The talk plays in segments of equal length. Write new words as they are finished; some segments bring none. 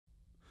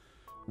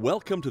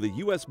Welcome to the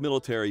U.S.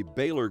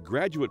 Military-Baylor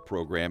Graduate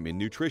Program in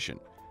Nutrition,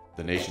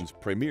 the nation's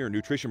premier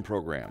nutrition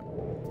program.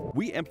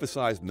 We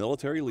emphasize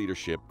military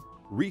leadership,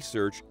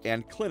 research,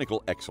 and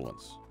clinical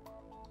excellence.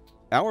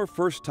 Our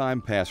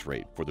first-time pass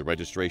rate for the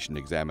registration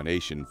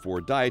examination for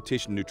a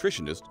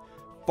dietitian-nutritionist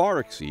far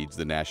exceeds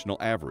the national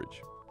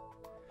average.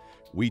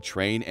 We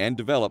train and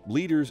develop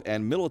leaders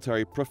and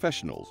military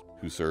professionals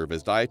who serve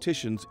as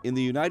dietitians in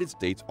the United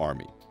States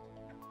Army.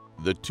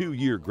 The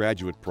two-year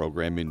graduate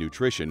program in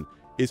nutrition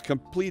is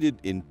completed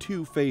in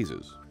two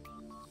phases.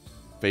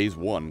 Phase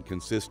 1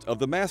 consists of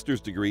the master's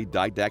degree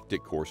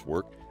didactic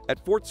coursework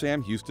at Fort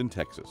Sam Houston,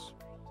 Texas.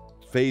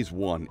 Phase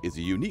 1 is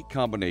a unique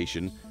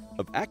combination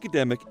of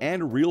academic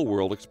and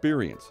real-world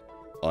experience,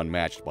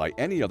 unmatched by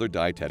any other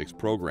dietetics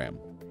program.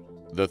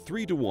 The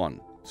 3-to-1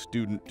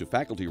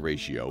 student-to-faculty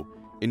ratio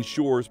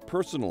ensures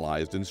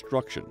personalized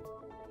instruction.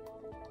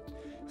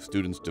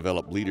 Students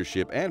develop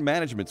leadership and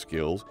management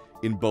skills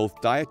in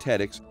both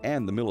dietetics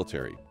and the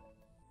military.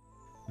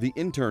 The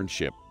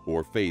internship,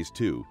 or Phase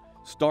 2,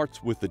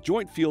 starts with the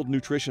Joint Field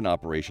Nutrition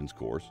Operations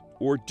course,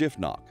 or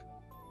JFNOC.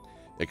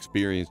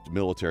 Experienced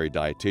military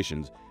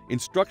dietitians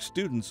instruct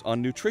students on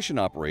nutrition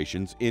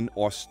operations in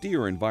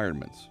austere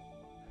environments.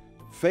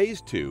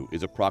 Phase 2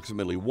 is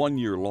approximately 1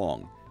 year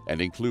long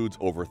and includes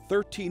over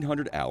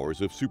 1,300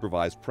 hours of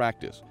supervised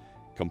practice,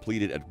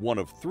 completed at one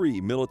of 3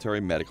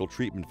 military medical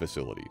treatment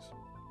facilities: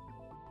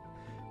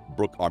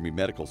 Brooke Army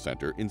Medical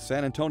Center in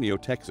San Antonio,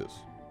 Texas;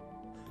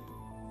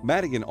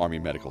 Madigan Army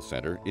Medical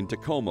Center in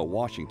Tacoma,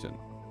 Washington;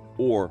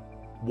 or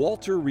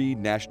Walter Reed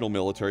National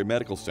Military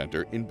Medical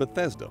Center in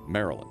Bethesda,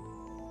 Maryland.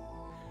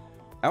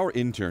 Our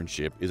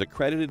internship is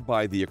accredited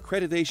by the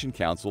Accreditation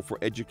Council for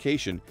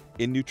Education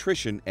in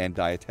Nutrition and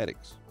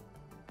Dietetics.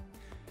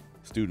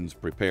 Students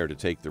prepare to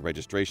take the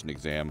registration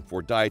exam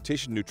for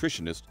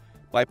dietitian-nutritionist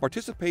by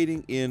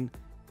participating in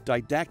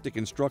didactic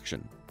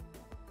instruction,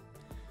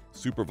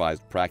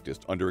 supervised practice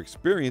under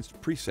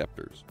experienced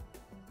preceptors,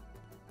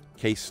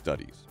 case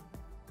studies,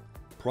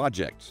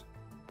 projects,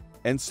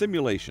 and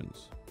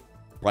simulations.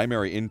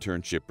 Primary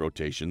internship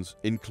rotations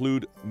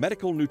include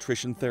medical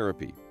nutrition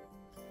therapy,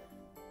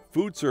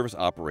 food service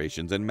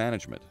operations and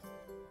management,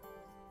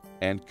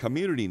 and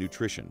community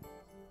nutrition.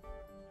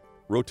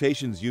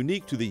 Rotations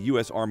unique to the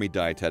U.S. Army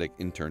dietetic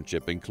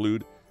internship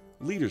include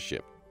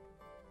leadership,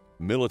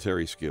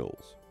 military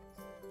skills,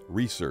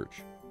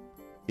 research,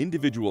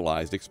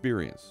 individualized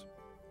experience,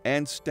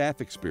 and staff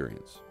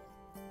experience.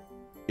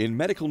 In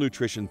medical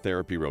nutrition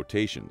therapy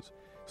rotations,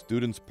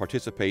 students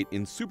participate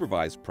in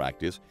supervised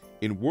practice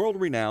in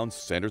world-renowned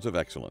centers of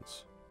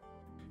excellence.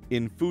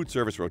 In food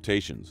service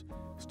rotations,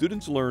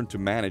 students learn to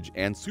manage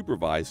and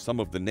supervise some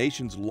of the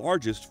nation's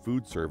largest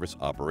food service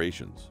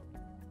operations.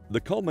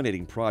 The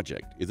culminating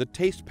project is a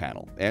taste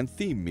panel and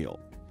theme meal,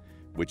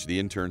 which the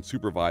intern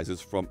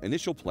supervises from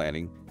initial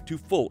planning to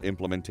full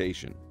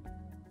implementation.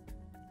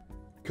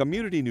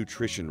 Community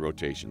nutrition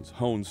rotations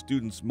hone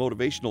students'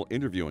 motivational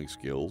interviewing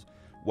skills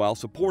while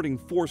supporting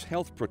force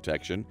health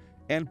protection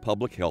and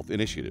public health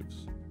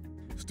initiatives.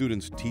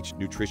 Students teach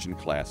nutrition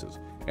classes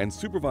and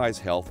supervise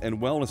health and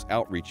wellness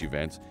outreach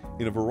events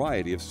in a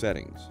variety of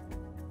settings.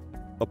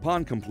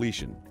 Upon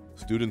completion,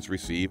 students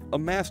receive a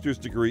master's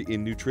degree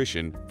in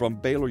nutrition from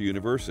Baylor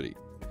University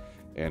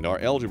and are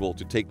eligible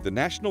to take the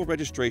National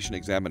Registration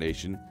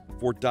Examination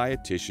for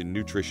dietitian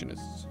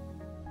nutritionists.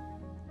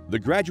 The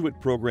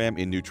graduate program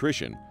in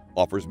nutrition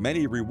offers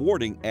many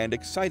rewarding and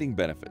exciting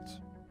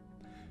benefits: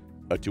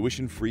 a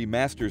tuition-free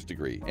master's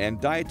degree and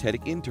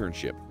dietetic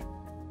internship,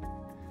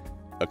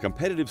 a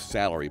competitive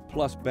salary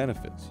plus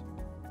benefits.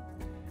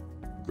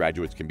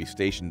 Graduates can be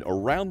stationed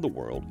around the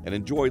world and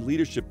enjoy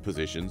leadership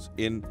positions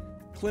in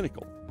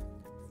clinical,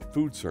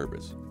 food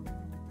service,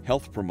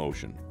 health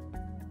promotion,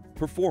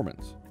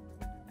 performance,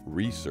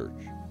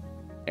 research,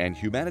 and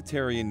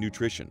humanitarian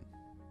nutrition.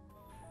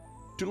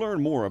 To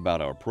learn more about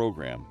our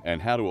program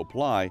and how to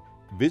apply,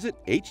 visit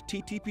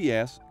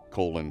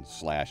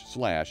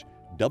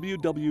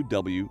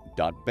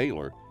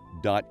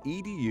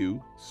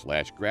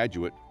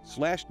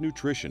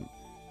https://www.baylor.edu/graduate/nutrition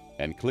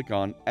and click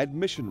on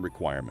Admission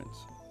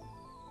Requirements.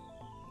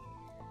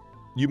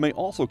 You may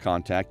also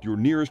contact your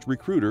nearest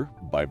recruiter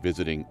by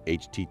visiting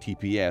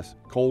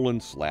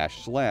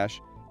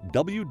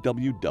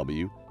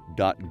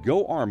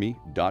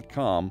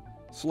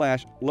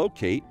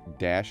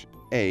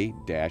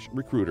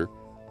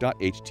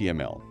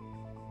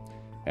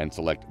and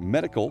select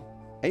Medical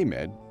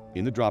AMED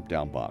in the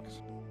drop-down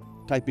box.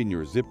 Type in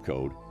your zip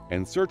code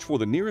and search for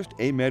the nearest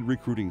AMED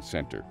recruiting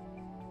center.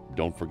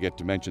 Don't forget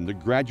to mention the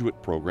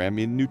graduate program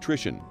in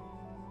nutrition.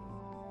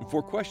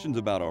 For questions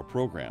about our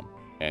program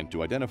and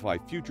to identify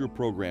future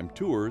program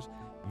tours,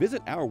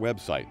 visit our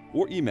website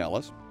or email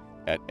us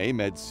at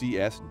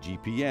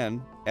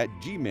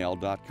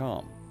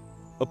amedcsgpn@gmail.com.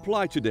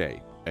 Apply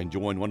today and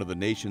join one of the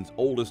nation's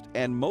oldest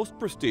and most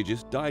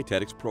prestigious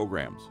dietetics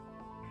programs.